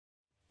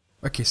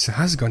Okay, so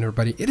how's it going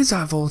everybody? It is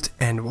iVolt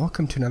and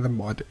welcome to another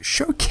mod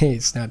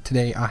showcase. Now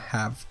today I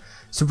have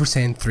Super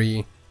Saiyan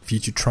 3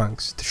 Future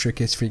Trunks to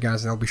showcase for you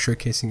guys, and I'll be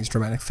showcasing his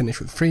dramatic finish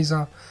with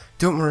Frieza.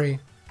 Don't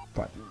worry,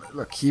 but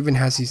look, he even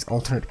has his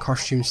alternate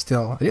costume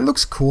still. It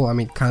looks cool. I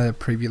mean, kind of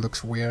the preview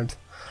looks weird,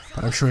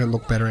 but I'm sure it'll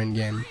look better in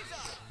game.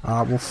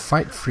 We'll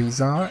fight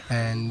Frieza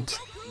and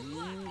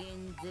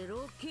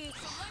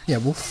yeah,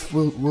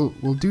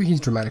 we'll do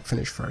his dramatic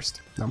finish first.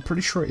 Now I'm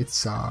pretty sure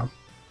it's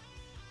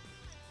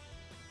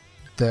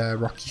the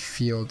rocky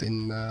field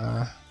in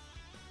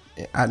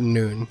at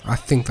noon. I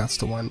think that's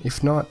the one.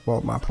 If not, well,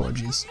 my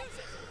apologies.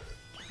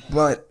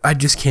 But I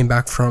just came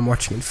back from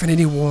watching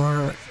Infinity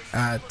War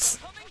at,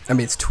 I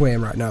mean, it's 2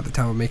 AM right now at the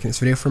time of making this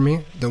video for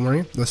me. Don't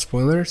worry, no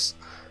spoilers.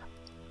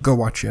 Go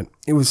watch it.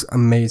 It was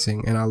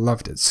amazing and I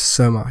loved it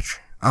so much.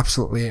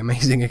 Absolutely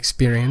amazing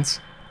experience.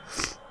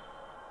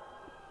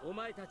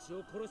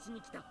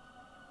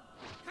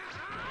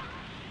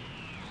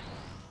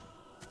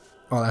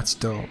 Oh, that's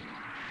dope.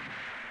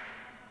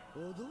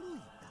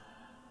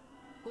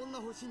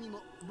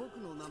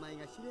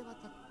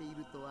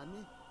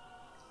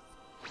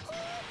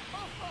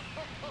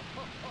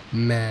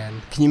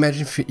 Man, can you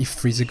imagine if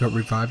Frieza got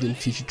revived in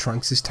Future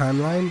Trunks'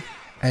 timeline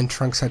and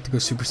Trunks had to go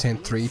Super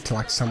Saiyan 3 to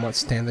like somewhat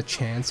stand the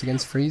chance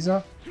against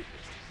Frieza?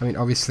 I mean,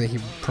 obviously he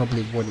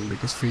probably wouldn't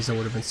because Frieza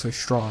would have been so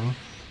strong,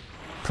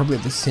 probably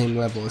at the same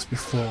level as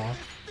before.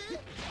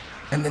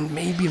 And then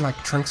maybe like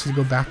Trunks would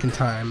go back in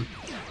time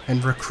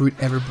and recruit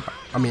everybody,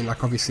 I mean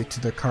like obviously to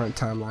the current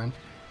timeline,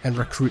 and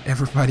recruit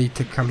everybody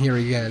to come here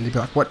again, and they'd be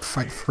like, what,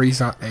 fight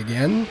Frieza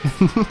again?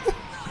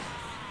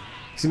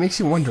 Because it makes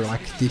you wonder,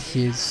 like, did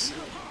his...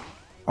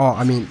 Oh,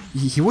 I mean,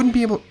 he wouldn't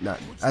be able... No,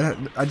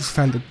 I just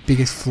found the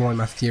biggest flaw in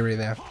my theory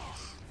there.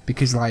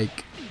 Because,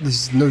 like,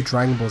 there's no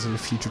Dragon Balls in the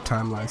future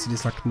timeline, so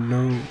there's, like,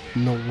 no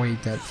way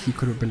that he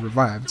could have been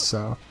revived,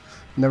 so...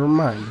 Never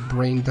mind,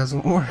 brain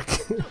doesn't work.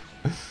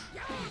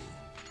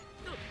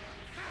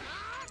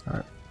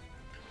 Alright.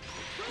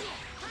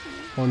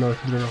 Oh no,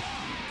 no.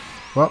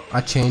 Well,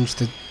 I changed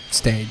the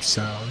stage,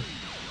 so...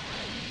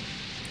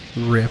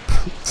 RIP.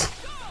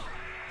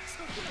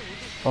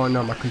 Oh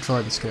no, my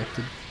controller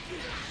disconnected.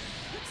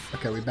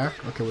 Okay, we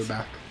back? Okay, we're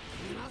back.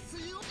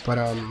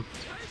 But,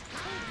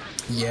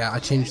 yeah, I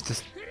changed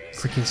the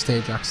freaking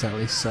stage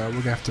accidentally, so we're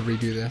gonna have to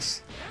redo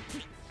this.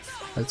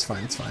 It's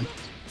fine, it's fine.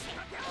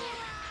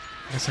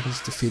 I guess I can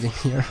just defeat him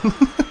here.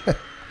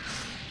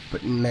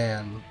 But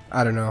man,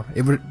 I don't know.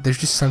 There's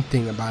just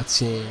something about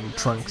seeing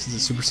Trunks as a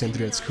Super Saiyan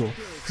 3 that's cool.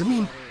 Because I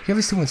mean, he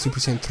obviously went Super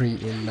Saiyan 3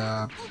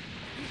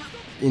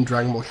 in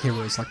Dragon Ball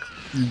Heroes like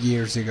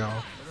years ago.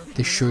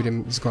 They showed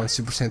him he's going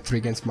Super Saiyan 3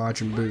 against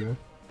Majin Buu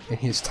in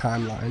his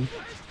timeline.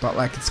 But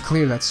like, it's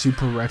clear that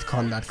Super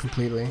retconned that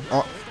completely.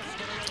 Oh,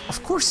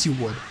 of course you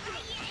would.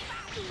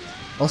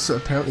 Also,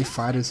 apparently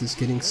FIGHTERZ is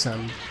getting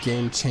some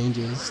game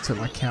changes to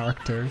like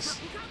characters.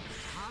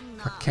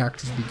 Like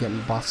characters be getting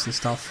buffs and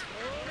stuff.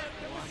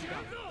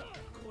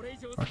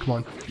 Oh, come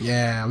on.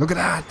 Yeah, look at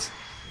that!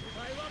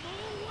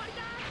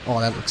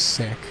 Oh, that looks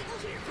sick.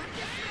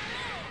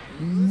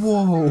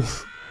 Whoa!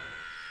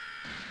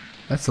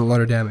 That's a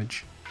lot of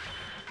damage.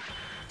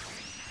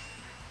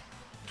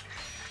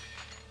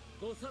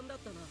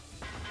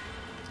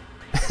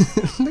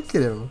 Look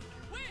at him.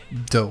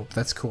 Dope.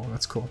 That's cool.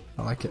 That's cool.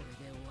 I like it.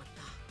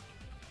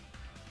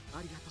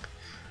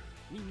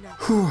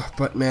 Whew,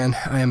 but man,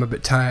 I am a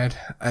bit tired,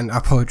 and I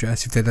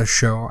apologize if they does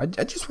show. I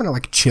just want to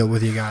like chill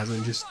with you guys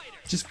and just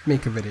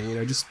make a video, you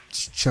know, just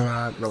chill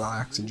out,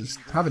 relax, and just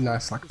have a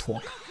nice like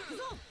talk.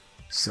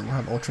 So we'll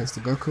have Ultra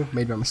Instinct Goku,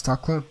 made by Mr.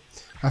 Club.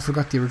 I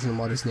forgot the original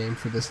modder's name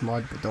for this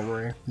mod, but don't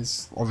worry,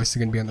 it's obviously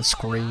gonna be on the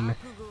screen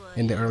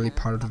in the early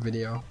part of the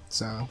video,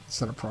 so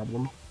it's not a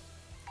problem.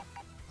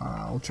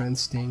 Ultra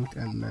Instinct,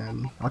 and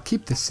then I'll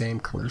keep the same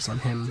colors on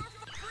him.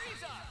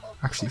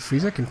 Actually,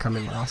 Frieza can come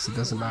in last, it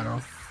doesn't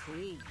matter.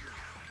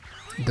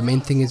 The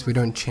main thing is we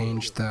don't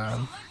change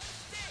the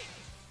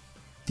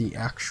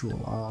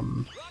actual,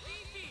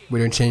 we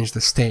don't change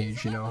the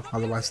stage, you know,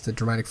 otherwise the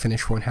dramatic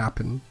finish won't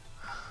happen.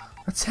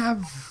 Let's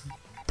have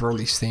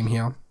Broly's theme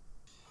here.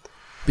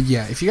 But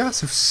yeah, if you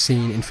guys have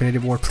seen Infinity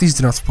War, please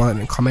do not spoil it in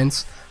the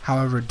comments.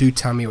 However, do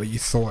tell me what you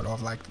thought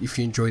of, like, if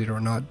you enjoyed it or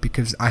not,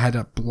 because I had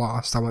a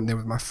blast. I went there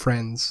with my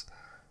friends,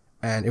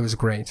 and it was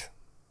great.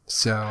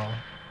 So,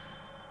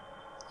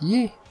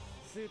 yeah.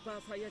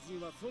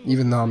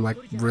 Even though I'm like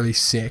really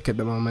sick at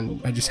the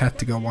moment, I just had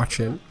to go watch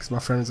it because my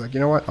friend was like, you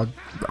know what,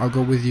 I'll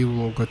go with you and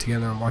we'll go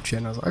together and watch it,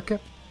 and I was like, okay,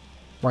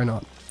 why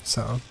not?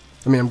 So,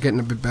 I mean, I'm getting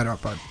a bit better,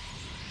 but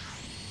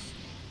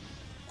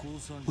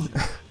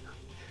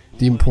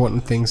the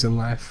important things in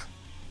life.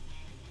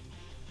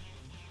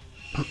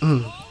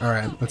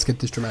 Alright, let's get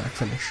this dramatic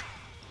finish.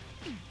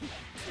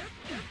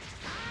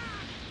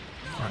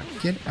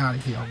 Alright, get out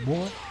of here,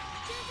 boy.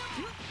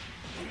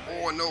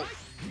 Oh no.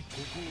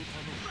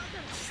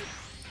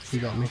 He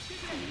got me.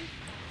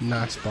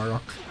 Nice,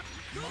 Bardock.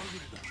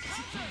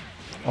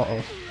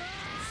 Uh-oh.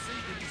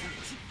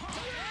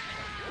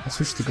 I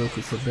switched to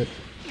Goku for a bit.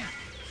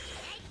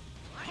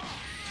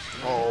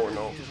 Oh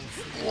no.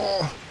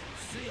 Whoa.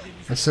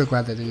 I'm so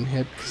glad that didn't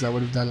hit, because I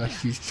would have done a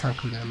huge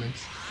chunk of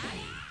damage.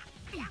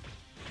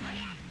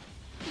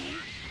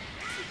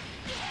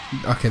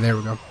 Okay, there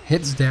we go.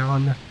 Hits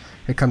down.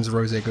 Here comes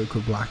Rose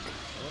Goku Black.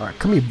 Alright,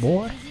 come here,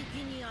 boy.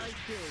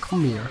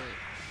 Come here.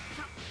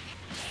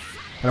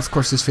 And of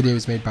course, this video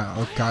is made by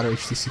Elgato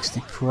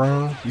HD60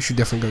 Pro. You should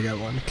definitely go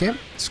get one, okay?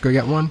 Let's go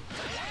get one.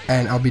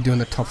 And I'll be doing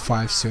the top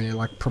 5 soon,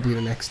 like probably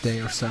the next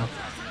day or so.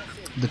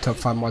 The top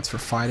 5 mods for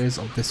FIGHTERZ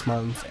of this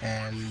month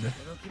and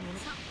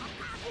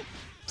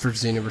for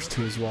Xenoverse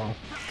 2 as well.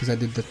 Because I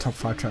did the top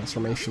 5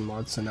 transformation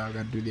mods, so now I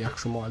gotta do the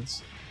actual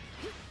mods.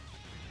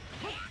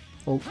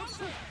 Oh.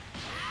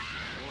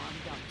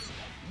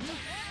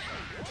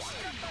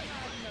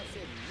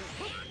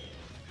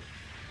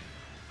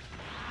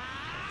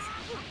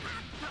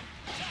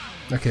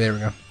 Okay, there we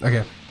go.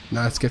 Okay,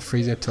 now let's get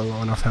Frieza to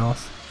low enough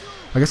health.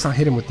 I guess I'll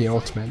hit him with the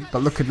ultimate.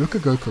 But look at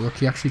Goku. Look,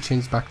 he actually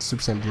changed back to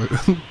Super Saiyan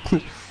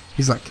Blue.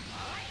 He's like,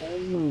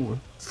 oh,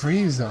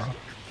 Frieza.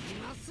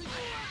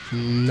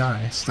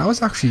 Nice. That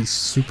was actually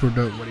super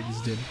dope what he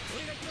just did.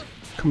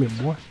 Come here,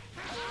 boy.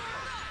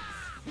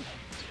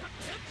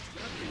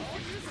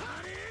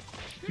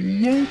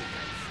 Yeah.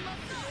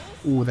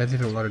 Ooh, that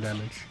did a lot of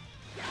damage.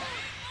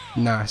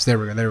 Nice. There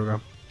we go. There we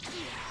go.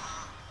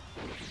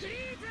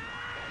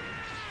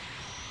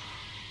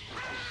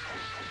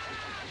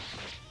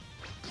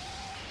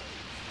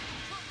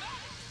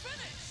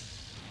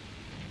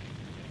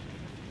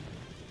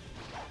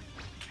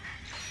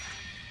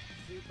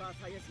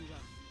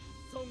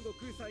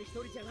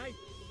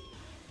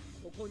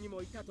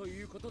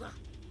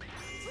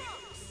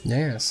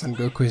 Yeah, Son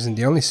Goku isn't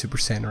the only Super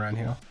Saiyan around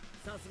here.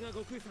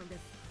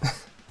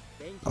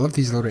 I love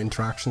these little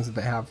interactions that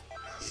they have.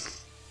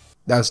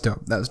 That was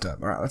dope. That was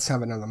dope. Alright, let's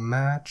have another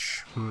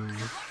match. What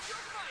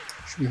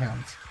should we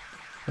have?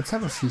 Let's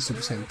have a few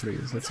Super Saiyan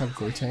 3s. Let's have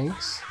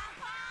Gotenks.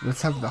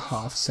 Let's have the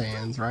half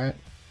Saiyans, right?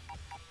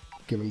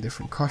 Give them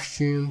different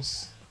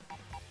costumes.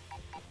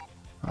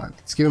 Alright,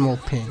 let's give them all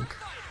pink.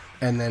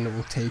 And then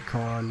we'll take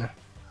on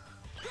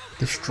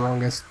the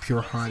strongest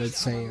pure-hearted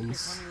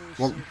Saiyans.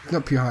 Well,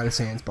 not pure-hearted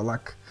Saiyans, but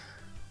like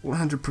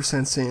 100%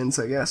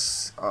 Saiyans, I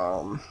guess.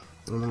 And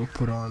let me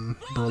put on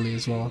Broly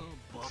as well.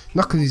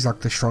 Not because he's like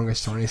the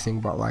strongest or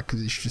anything, but like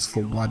because he's just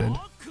full-blooded.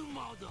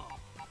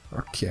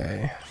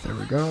 Okay, there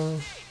we go.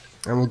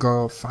 And we'll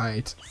go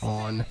fight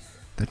on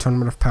the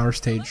Tournament of Power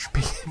stage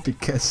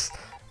because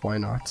why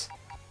not?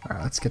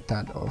 Alright, let's get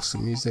that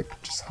awesome music.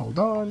 Just hold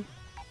on.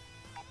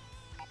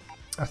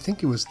 I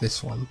think it was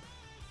this one.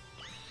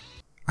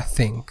 I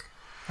think.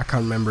 I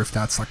can't remember if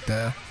that's like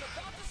the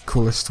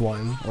coolest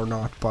one or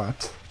not,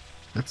 but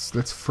let's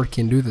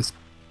freaking do this.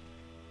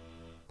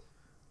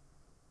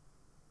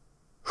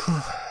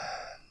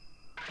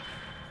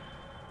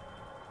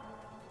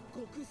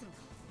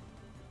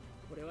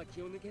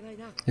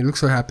 He looks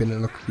so happy and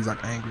then look, he's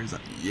like angry, he's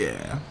like,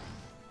 yeah.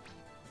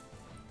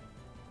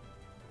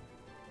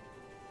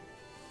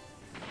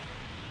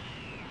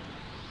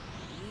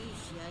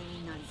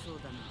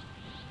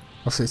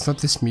 Also, it's not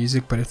this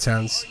music, but it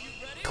sounds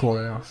cool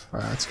enough.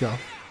 Alright, let's go.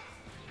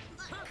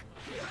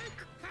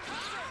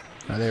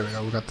 Alright, there we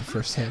go, we got the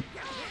first hit.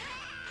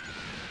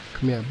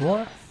 Come here,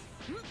 boy.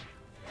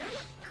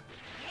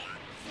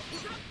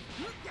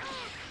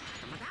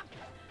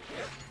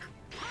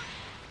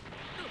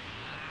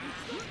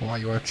 Oh,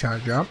 you want to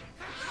charge up?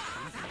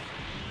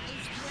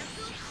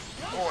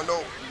 Oh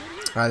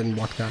no! I didn't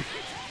block that.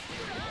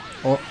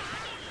 Oh.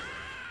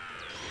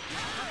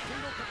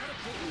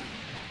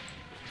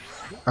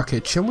 Okay,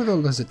 chill with all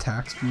those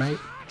attacks, mate.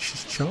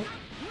 Just chill.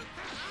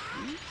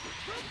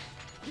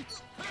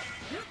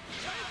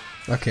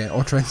 Okay,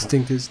 Ultra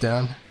Instinct is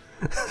down.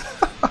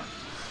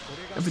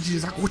 But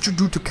she's like, what you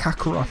do to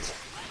Kakarot?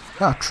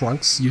 Ah,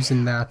 Trunks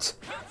using that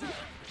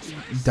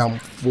dumb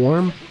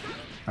form.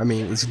 I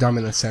mean, it's dumb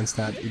in the sense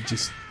that it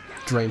just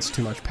drains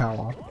too much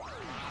power.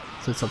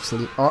 So it's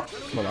absolute. Oh,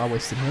 well, I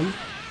wasted him.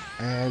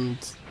 And.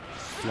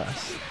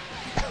 Nice.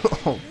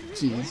 Oh,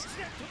 jeez.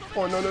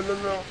 Oh, no, no, no,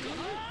 no.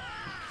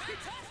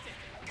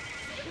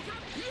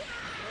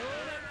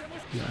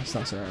 Nice,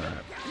 that's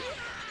alright.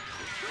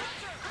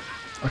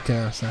 Okay,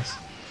 that's nice.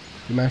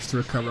 We managed to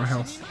recover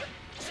health.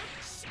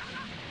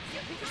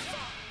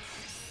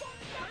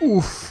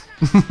 Oof.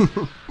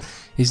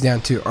 He's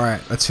down too.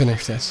 Alright, let's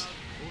finish this.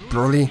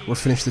 Broly, we'll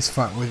finish this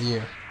fight with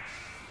you.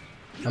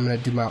 I'm gonna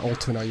do my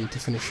ultimate on you to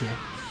finish you.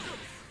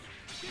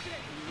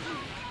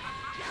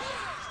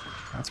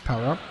 Let's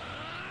power up.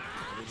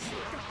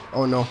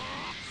 Oh no.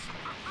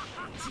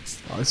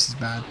 Oh, this is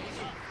bad.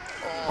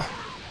 Oh.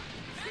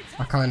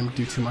 I can't let him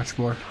do too much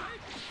more.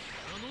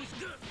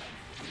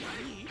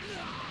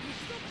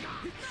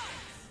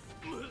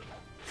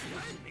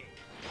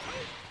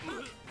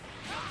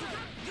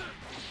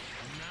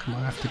 Come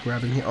on, I have to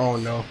grab him here. Oh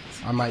no,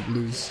 I might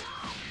lose.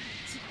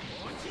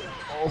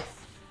 Oh.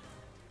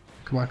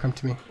 Come on, come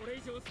to me.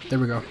 There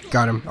we go.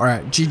 Got him.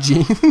 Alright,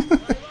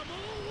 GG.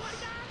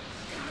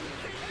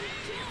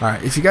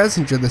 Alright, if you guys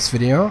enjoyed this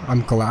video,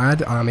 I'm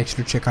glad. Make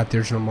sure to check out the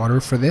original model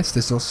for this.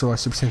 There's also a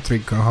Super Saiyan 3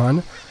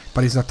 Gohan,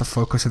 but he's not the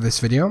focus of this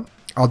video.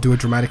 I'll do a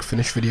dramatic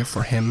finish video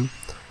for him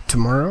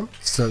tomorrow,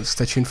 so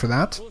stay tuned for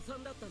that,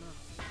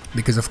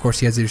 because of course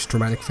he has his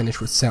dramatic finish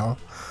with Cell,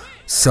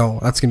 so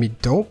that's gonna be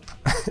dope.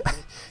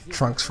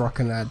 Trunks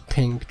rocking that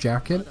pink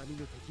jacket,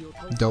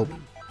 dope.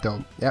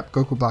 Yep,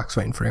 Goku Black's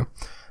waiting for you.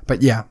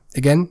 But yeah,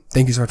 again,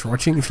 thank you so much for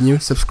watching. If you're new,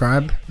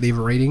 subscribe, leave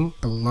a rating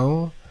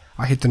below.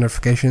 I hit the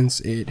notifications,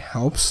 it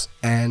helps.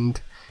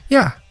 And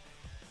yeah,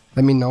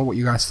 let me know what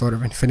you guys thought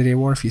of Infinity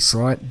War. If you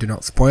saw it, do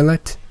not spoil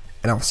it.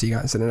 And I'll see you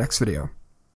guys in the next video.